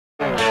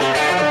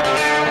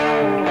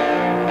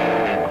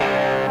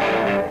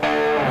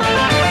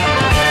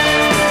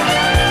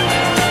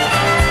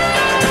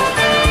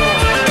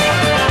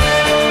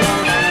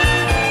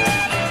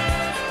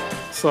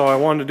So I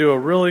wanted to do a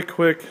really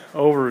quick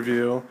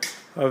overview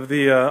of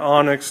the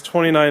Onyx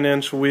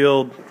 29-inch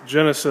wheeled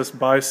Genesis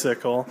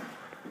bicycle.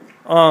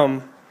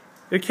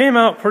 It came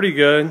out pretty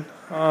good.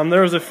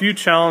 There was a few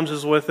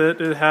challenges with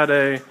it. It had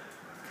a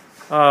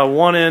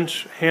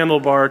 1-inch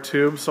handlebar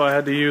tube, so I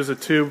had to use a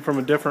tube from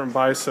a different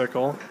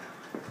bicycle.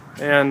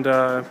 And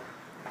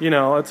you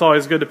know, it's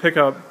always good to pick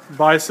up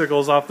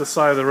bicycles off the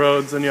side of the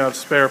roads and you have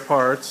spare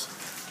parts.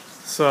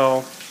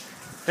 So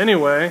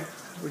anyway,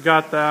 we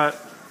got that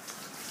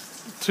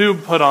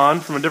tube put on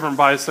from a different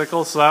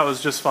bicycle, so that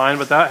was just fine,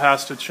 but that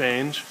has to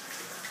change.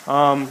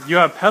 You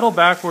have pedal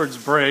backwards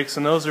brakes,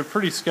 and those are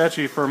pretty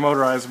sketchy for a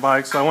motorized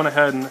bike, so I went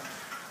ahead and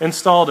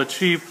installed a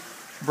cheap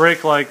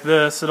brake like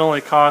this. It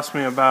only cost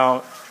me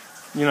about,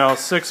 you know,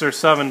 $6 or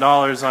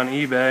 $7 on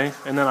eBay,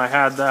 and then I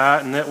had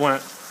that, and it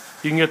went,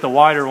 you can get the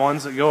wider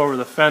ones that go over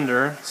the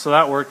fender, so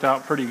that worked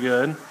out pretty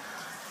good.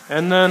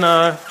 And then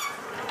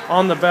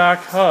on the back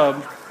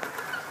hub,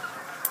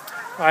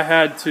 I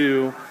had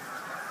to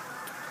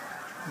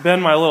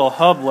bend my little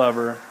hub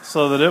lever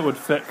so that it would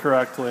fit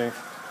correctly.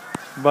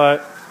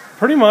 But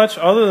pretty much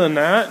other than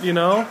that, you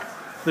know,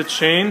 the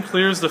chain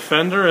clears the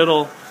fender.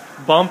 It'll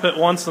bump it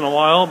once in a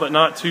while, but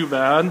not too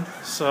bad.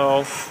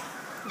 So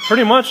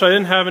pretty much I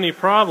didn't have any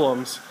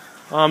problems.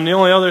 The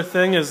only other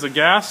thing is the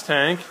gas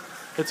tank.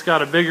 It's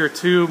got a bigger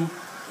tube,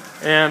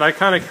 and I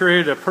kind of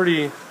created a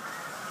pretty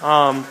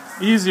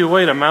easy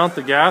way to mount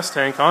the gas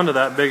tank onto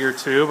that bigger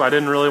tube. I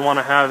didn't really want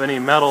to have any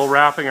metal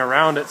wrapping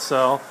around it,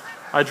 so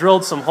I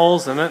drilled some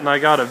holes in it, and I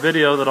got a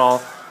video that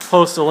I'll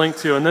post a link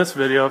to in this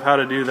video of how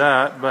to do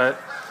that. But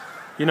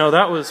you know,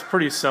 that was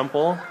pretty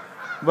simple.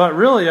 But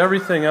really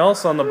everything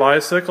else on the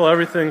bicycle,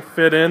 everything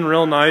fit in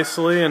real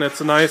nicely, and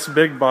it's a nice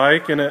big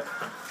bike and it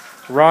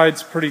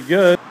rides pretty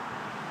good.